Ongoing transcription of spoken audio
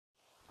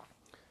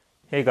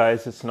Hey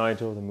guys, it's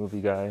Nigel, the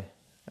movie guy.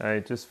 I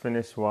just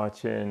finished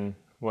watching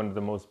one of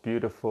the most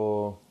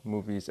beautiful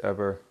movies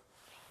ever,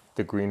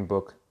 The Green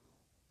Book.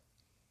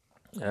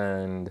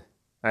 And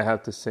I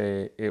have to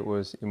say, it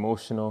was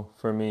emotional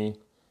for me.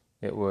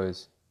 It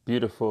was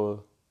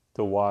beautiful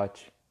to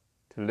watch,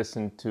 to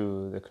listen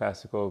to the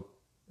classical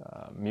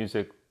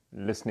music,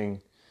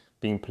 listening,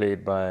 being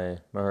played by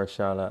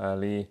Mahershala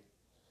Ali.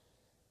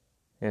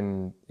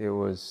 And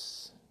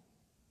it's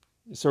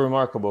a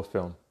remarkable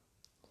film.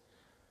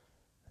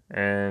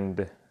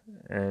 and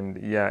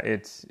and yeah,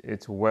 it's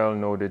well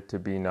noted to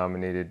be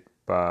nominated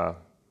for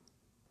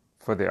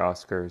the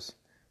Oscars,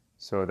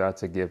 so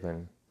that's a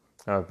given.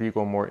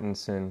 Viggo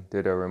Mortensen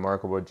did a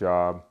remarkable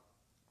job,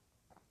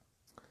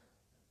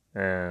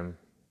 um,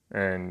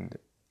 and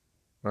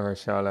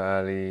Mahershala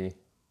Ali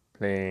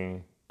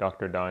playing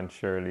Dr. Don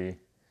Shirley.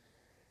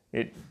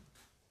 It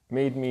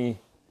made me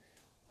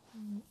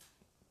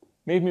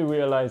made me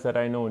realize that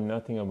I know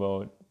nothing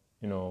about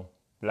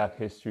Black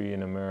history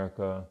in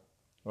America,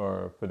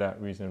 or for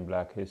that reason,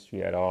 Black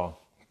history at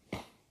all,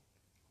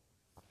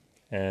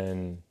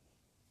 and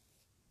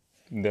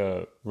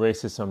the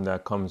racism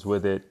that comes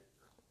with it,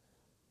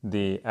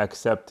 the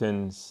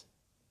acceptance,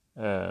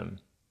 um,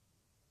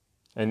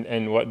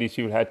 and what these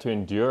people had to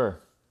endure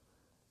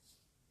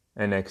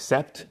and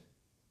accept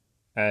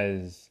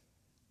as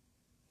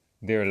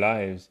their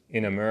lives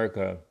in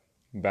America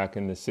back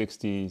in the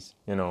 60s,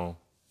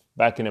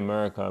 back in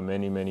America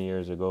many, many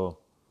years ago.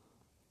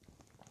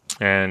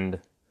 And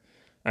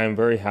I'm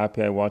very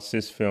happy I watched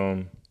this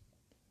film.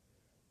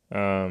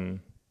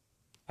 Um,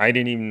 I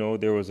didn't even know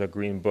there was a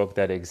green book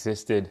that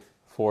existed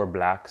for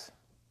blacks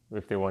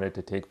if they wanted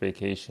to take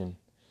vacation.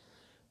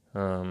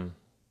 Um,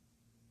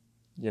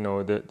 the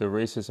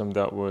racism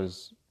that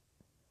was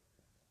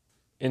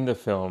in the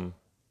film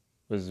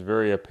was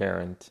very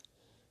apparent.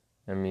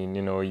 I mean,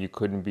 you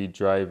couldn't be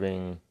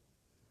driving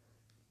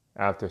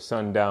after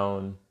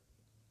sundown,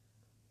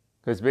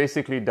 because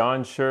basically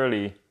Don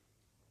Shirley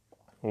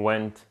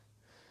went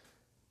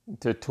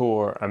to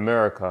tour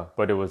America,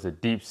 but it was a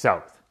deep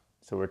South.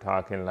 So we're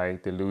talking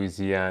like the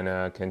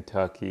Louisiana,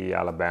 Kentucky,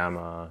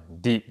 Alabama,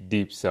 deep,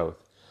 deep South.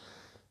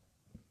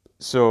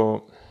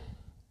 So,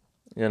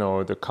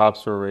 the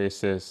cops were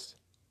racist,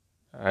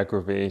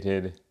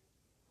 aggravating,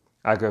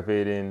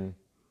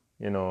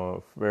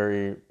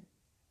 very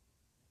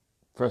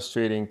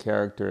frustrating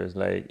characters.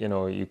 Like,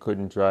 you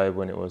couldn't drive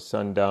when it was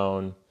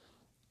sundown.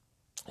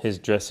 His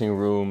dressing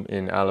room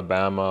in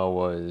Alabama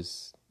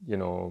was,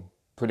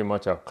 pretty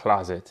much a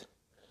closet.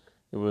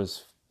 It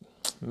was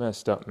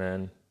messed up,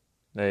 man.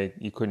 Like,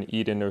 you couldn't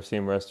eat in the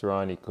same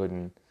restaurant, you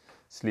couldn't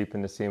sleep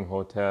in the same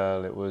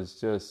hotel. It was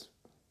just,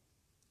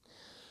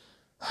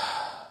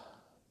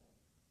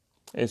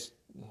 it's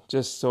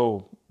just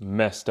so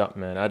messed up,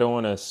 man. I don't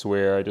want to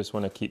swear. I just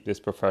want to keep this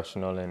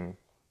professional and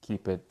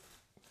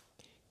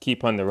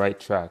keep on the right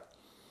track.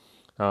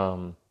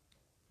 Um,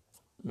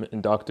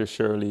 Dr.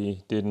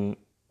 Shirley didn't,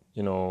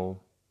 you know,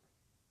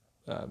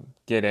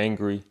 get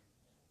angry.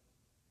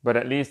 But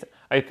at least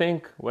I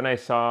think when I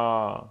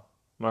saw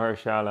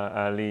Mahershala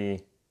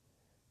Ali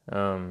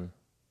um,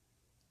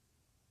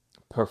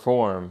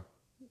 perform,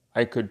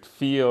 I could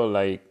feel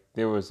like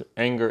there was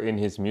anger in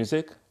his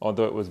music,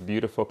 although it was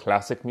beautiful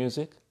classic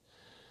music,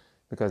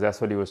 because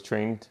that's what he was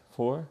trained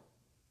for.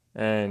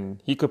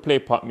 And he could play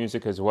pop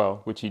music as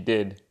well, which he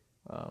did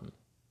um,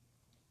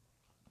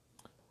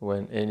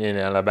 when in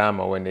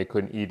Alabama when they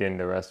couldn't eat in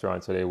the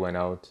restaurant, so they went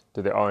out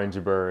to the Orange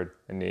Bird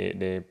and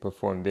they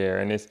performed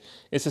there. And it's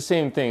the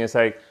same thing. It's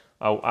like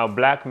a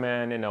black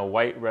man in a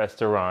white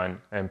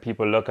restaurant, and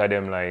people look at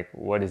him like,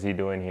 "What is he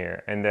doing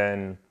here?" And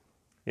then,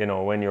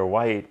 when you're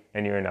white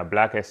and you're in a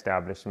black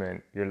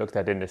establishment, you're looked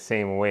at in the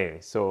same way.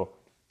 So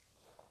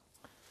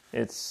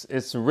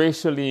it's a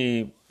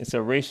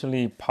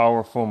racially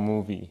powerful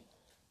movie,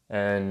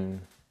 and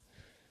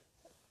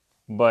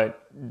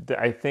but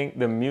I think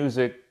the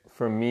music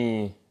for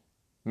me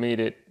made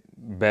it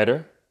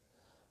better.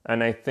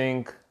 And I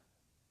think,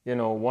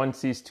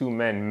 once these two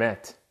men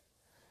met,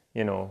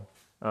 you know,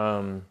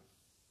 um,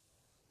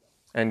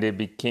 and they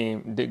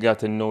got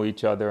to know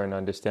each other and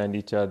understand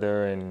each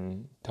other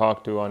and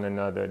talk to one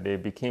another, they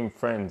became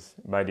friends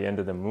by the end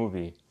of the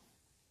movie.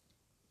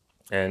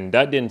 And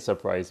that didn't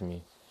surprise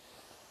me.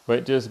 But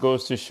it just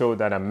goes to show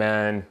that a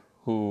man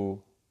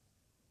who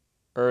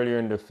earlier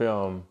in the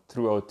film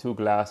threw out two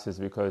glasses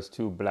because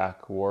two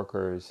black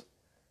workers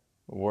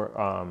were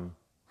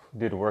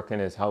did work in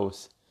his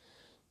house,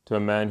 to a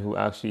man who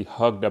actually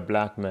hugged a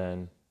black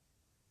man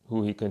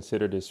who he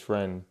considered his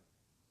friend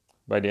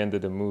by the end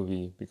of the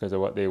movie because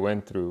of what they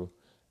went through.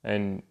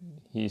 And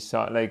he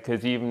saw, like,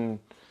 because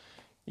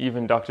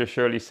even Dr.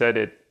 Shirley said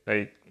it,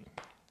 like,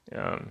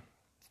 um,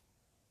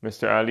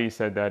 Mr. Ali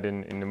said that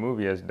in the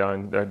movie as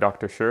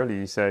Dr.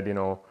 Shirley. He said,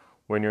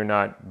 when you're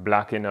not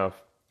black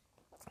enough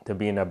to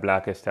be in a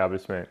black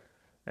establishment,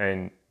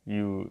 and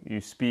you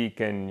speak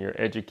and you're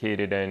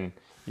educated and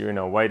you're in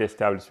a white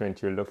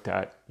establishment,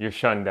 you're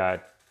shunned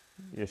at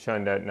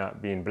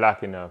not being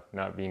black enough,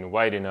 not being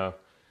white enough.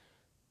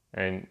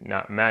 and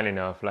not man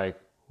enough. Like,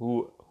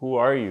 who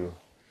are you?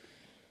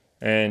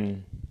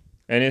 And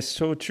and it's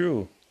so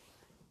true.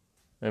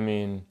 I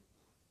mean,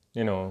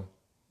 you know,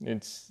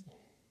 it's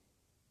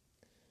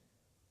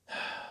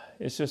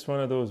it's just one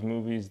of those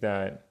movies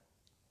that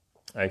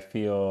I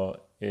feel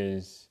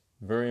is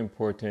very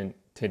important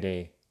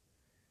today,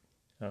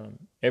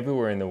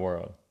 everywhere in the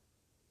world.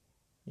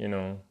 You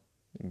know,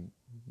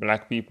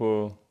 black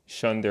people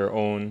shun their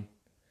own.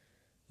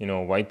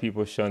 White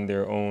people shun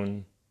their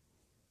own.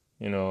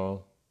 You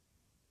know,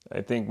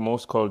 I think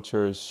most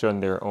cultures shun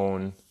their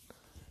own.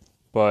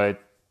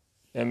 But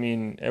I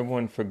mean,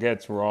 everyone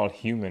forgets we're all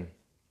human.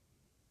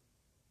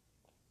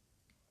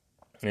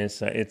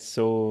 It's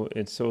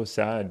so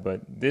sad.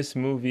 But this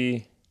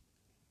movie,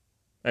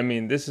 I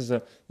mean, this is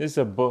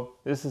a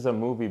book. This is a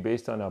movie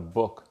based on a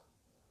book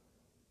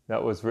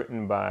that was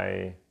written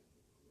by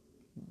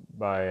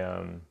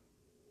Mr.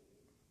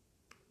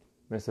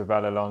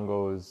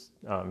 Valalongo's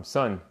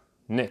son,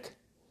 Nick.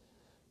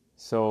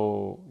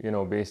 So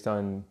based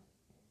on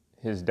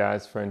his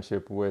dad's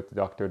friendship with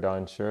Dr.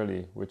 Don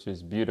Shirley, which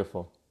is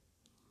beautiful.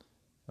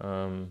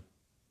 Um,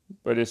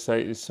 but it's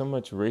like it's so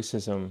much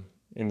racism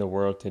in the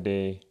world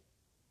today.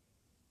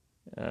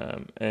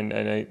 And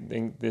I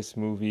think this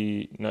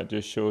movie not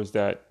just shows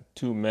that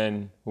two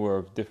men who are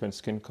of different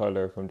skin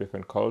color from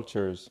different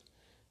cultures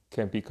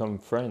can become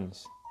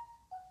friends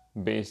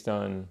based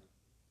on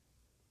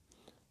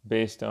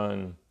based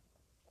on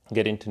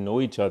getting to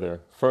know each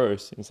other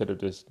first instead of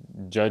just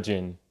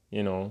judging,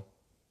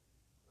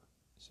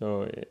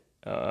 so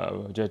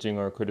judging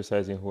or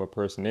criticizing who a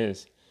person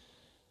is.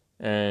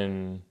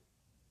 And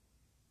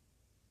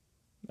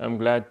I'm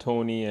glad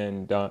Tony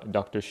and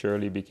Dr.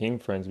 Shirley became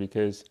friends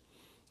because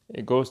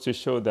it goes to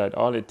show that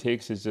all it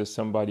takes is just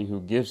somebody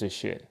who gives a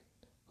shit,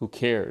 who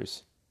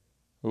cares,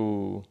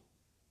 who,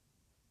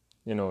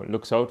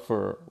 looks out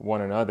for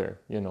one another,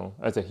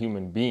 as a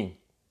human being,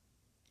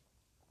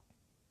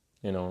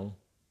 you know.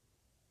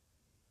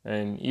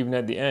 And even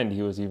at the end,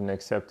 he was even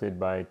accepted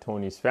by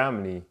Tony's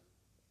family,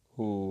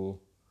 who,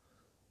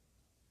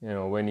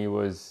 when he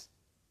was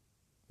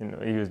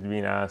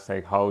being asked,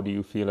 like, how do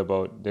you feel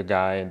about the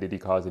guy and did he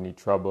cause any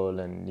trouble?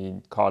 And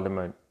he called him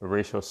a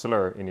racial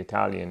slur in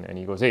Italian. And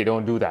he goes, hey,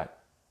 don't do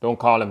that. Don't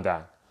call him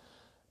that.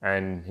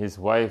 And his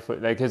wife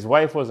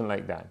wasn't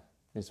like that.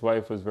 His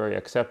wife was very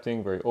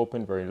accepting, very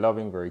open, very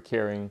loving, very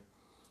caring.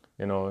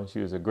 She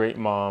was a great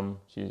mom.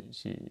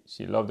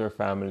 She loved her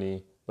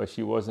family, but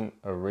she wasn't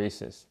a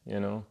racist,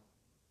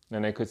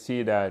 And I could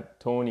see that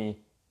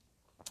Tony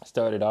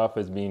started off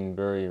as being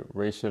very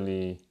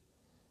racially,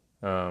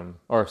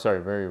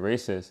 very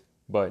racist.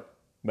 But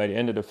by the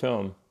end of the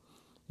film,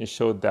 it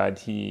showed that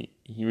he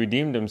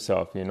redeemed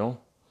himself. And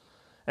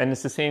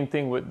it's the same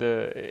thing with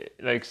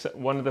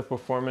one of the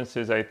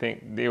performances. I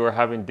think they were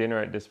having dinner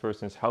at this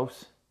person's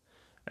house,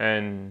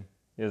 and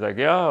he was like,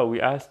 "Yeah, we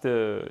asked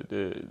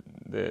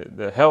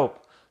the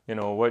help,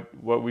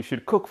 what we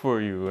should cook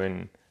for you."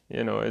 And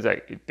it's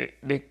like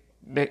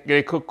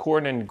they cook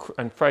corn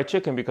and fried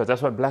chicken because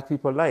that's what black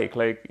people like.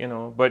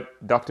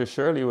 But Dr.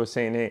 Shirley was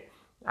saying, "Hey,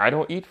 I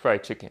don't eat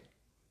fried chicken.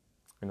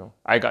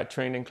 I got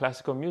trained in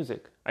classical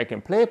music. I can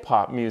play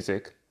pop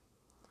music."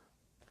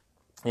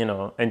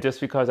 And just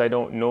because I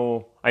don't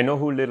know, I know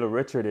who Little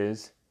Richard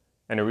is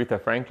and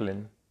Aretha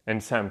Franklin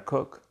and Sam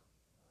Cooke,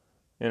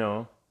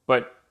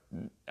 but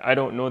I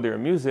don't know their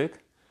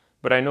music,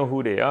 but I know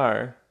who they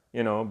are,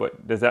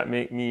 but does that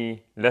make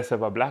me less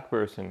of a black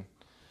person?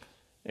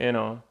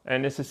 And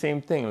it's the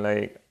same thing.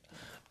 Like,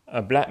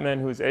 a black man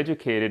who's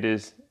educated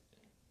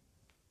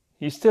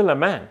he's still a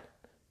man.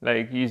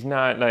 Like, he's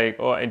not like,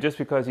 oh, and just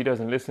because he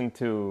doesn't listen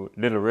to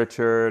Little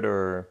Richard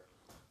or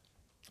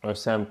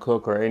Sam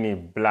Cooke or any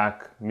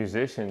black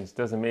musicians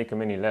doesn't make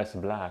him any less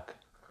black,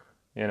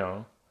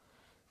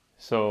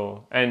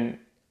 So, and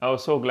I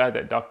was so glad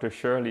that Dr.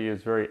 Shirley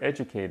is very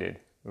educated,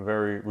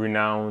 very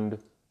renowned,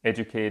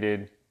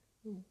 educated,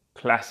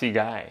 classy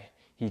guy.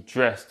 He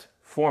dressed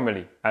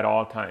formally at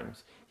all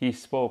times. He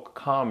spoke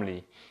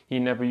calmly. He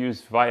never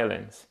used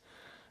violence.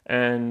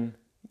 And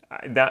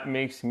that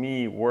makes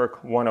me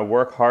want to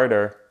work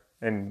harder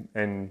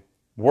and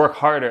work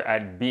harder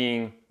at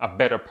being a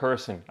better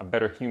person, a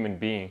better human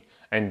being,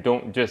 and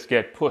don't just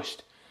get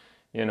pushed,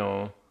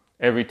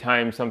 every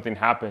time something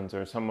happens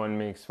or someone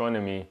makes fun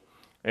of me.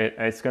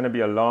 It's going to be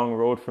a long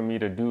road for me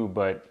to do,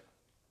 but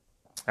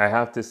I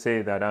have to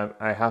say that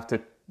I have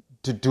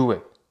to do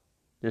it.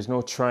 There's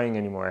no trying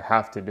anymore. I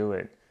have to do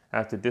it. I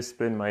have to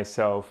discipline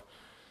myself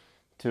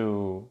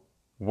to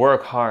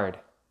work hard,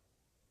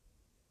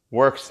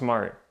 work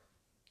smart,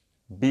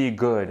 be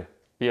good,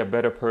 be a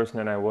better person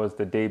than I was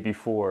the day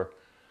before,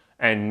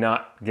 and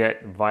not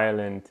get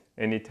violent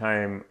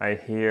anytime I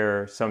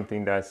hear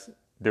something that's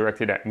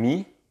directed at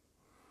me,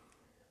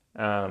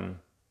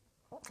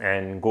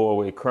 and go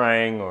away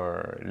crying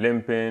or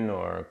limping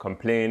or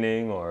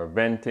complaining or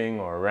venting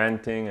or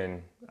ranting.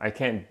 And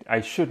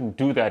I shouldn't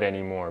do that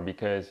anymore,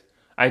 because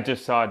I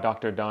just saw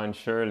Dr. Don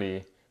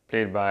Shirley,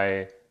 played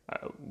by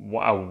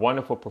a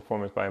wonderful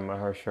performance by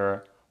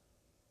Mahershala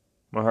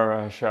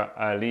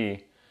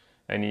Ali.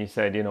 And he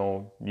said,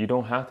 you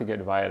don't have to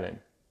get violent.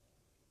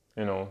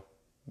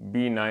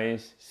 Be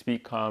nice,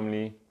 speak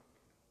calmly,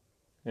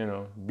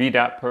 be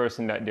that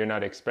person that they're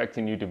not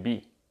expecting you to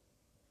be.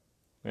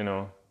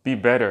 Be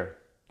better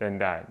than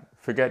that.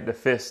 Forget the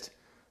fist,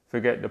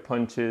 forget the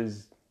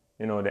punches,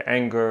 the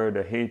anger,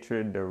 the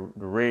hatred, the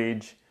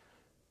rage,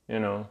 you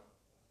know.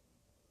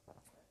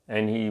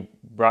 And he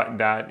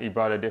brought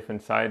a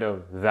different side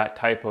of that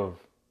type of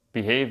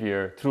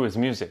behavior through his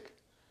music.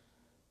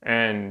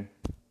 And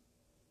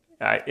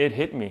it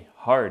hit me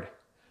hard.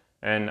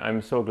 And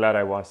I'm so glad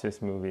I watched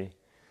this movie.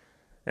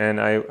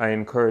 And I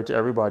encourage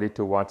everybody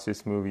to watch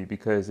this movie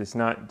because it's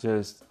not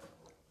just,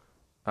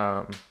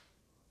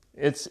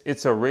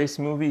 it's a race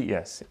movie,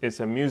 yes.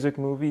 It's a music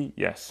movie,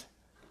 yes.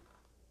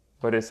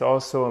 But it's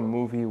also a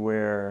movie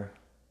where,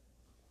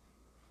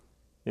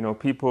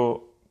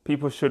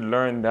 people should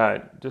learn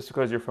that just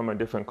because you're from a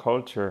different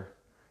culture,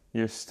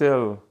 you're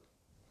still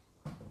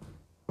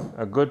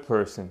a good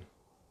person.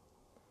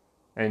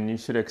 And you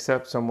should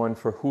accept someone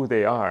for who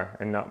they are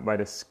and not by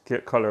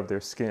the color of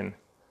their skin.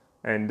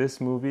 And this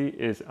movie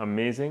is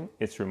amazing.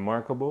 It's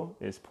remarkable.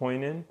 It's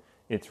poignant.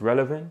 It's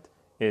relevant.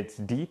 It's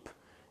deep.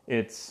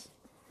 It's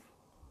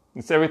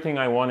everything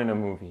I want in a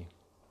movie.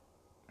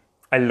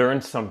 I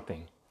learned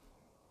something.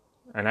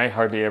 And I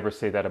hardly ever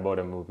say that about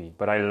a movie,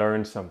 but I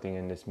learned something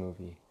in this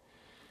movie.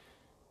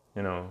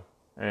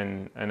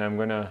 And I'm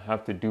going to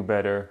have to do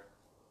better,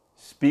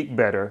 speak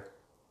better,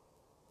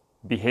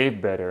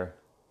 behave better,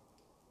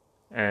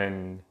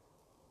 and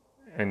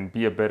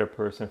be a better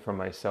person for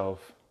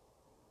myself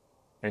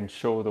and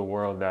show the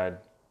world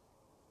that,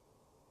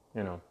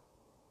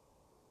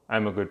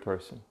 I'm a good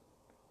person.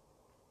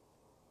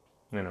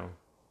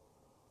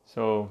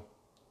 So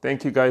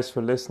thank you guys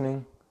for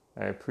listening.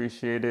 I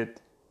appreciate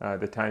it,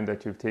 the time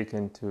that you've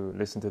taken to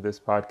listen to this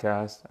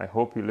podcast. I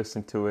hope you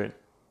listened to it.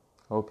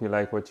 I hope you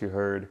like what you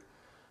heard.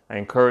 I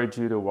encourage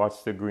you to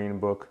watch the Green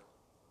Book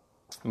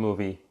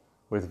movie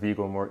with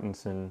Viggo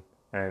Mortensen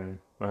and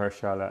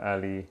Mahershala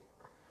Ali.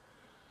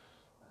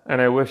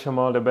 And I wish them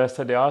all the best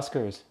at the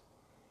Oscars.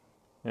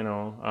 There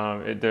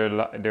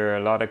are a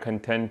lot of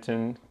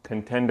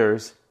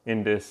contenders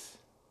in this,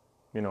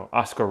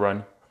 Oscar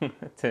run.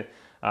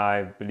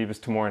 I believe it's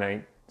tomorrow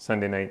night,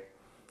 Sunday night.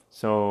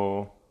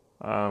 So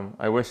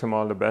I wish them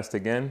all the best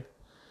again.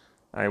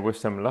 I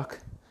wish them luck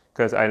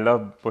because I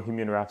love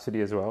Bohemian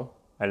Rhapsody as well.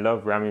 I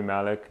love Rami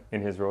Malek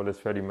in his role as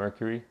Freddie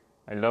Mercury.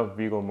 I love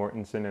Viggo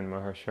Mortensen and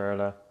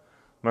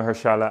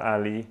Mahershala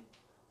Ali.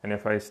 And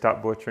if I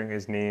stop butchering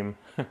his name,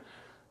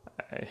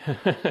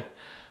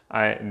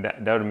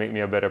 that would make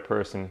me a better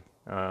person.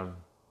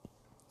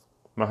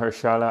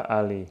 Mahershala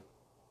Ali.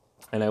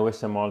 And I wish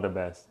them all the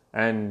best.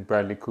 And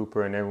Bradley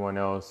Cooper and everyone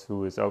else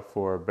who is up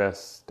for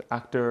Best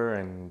Actor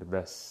and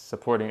Best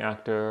Supporting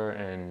Actor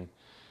and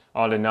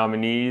all the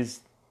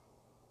nominees.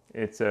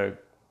 It's a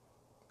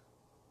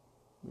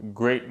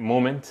great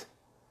moment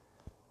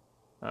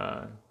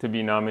to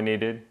be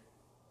nominated.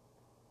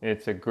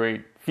 It's a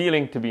great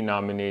feeling to be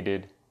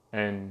nominated.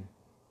 And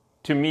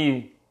to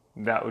me,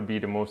 that would be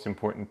the most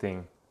important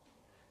thing.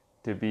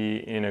 To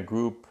be in a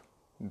group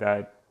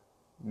that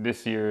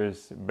this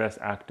year's Best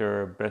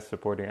Actor, Best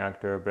Supporting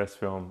Actor, Best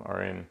Film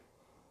are in.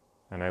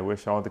 And I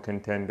wish all the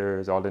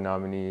contenders, all the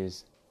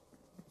nominees,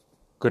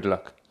 good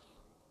luck.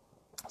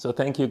 So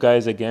thank you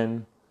guys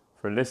again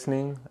for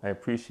listening. I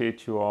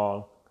appreciate you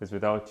all because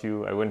without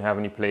you, I wouldn't have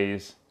any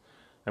plays.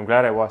 I'm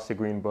glad I watched The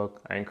Green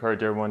Book. I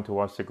encourage everyone to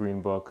watch The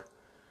Green Book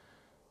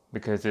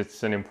because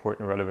it's an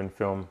important, relevant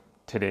film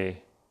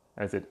today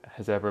as it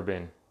has ever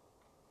been.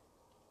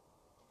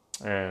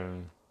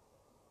 And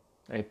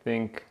I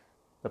think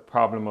the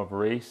problem of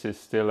race is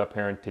still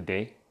apparent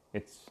today.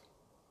 It's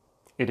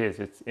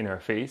in our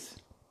face.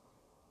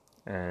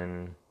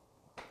 And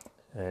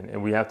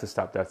we have to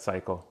stop that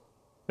cycle.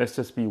 Let's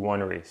just be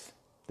one race,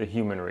 the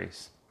human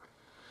race.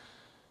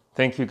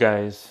 Thank you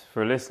guys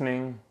for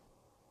listening.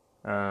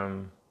 I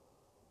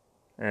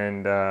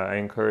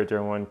encourage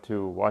everyone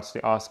to watch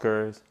the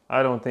Oscars.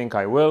 I don't think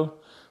I will,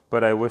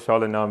 but I wish all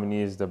the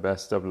nominees the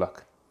best of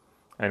luck.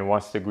 And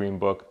watch The Green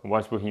Book,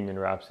 watch Bohemian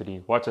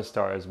Rhapsody, watch A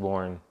Star Is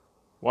Born.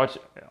 Watch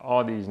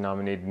all these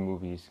nominated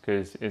movies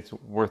because it's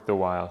worth the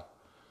while.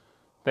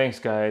 Thanks,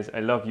 guys. I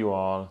love you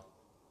all.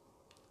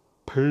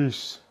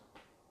 Peace.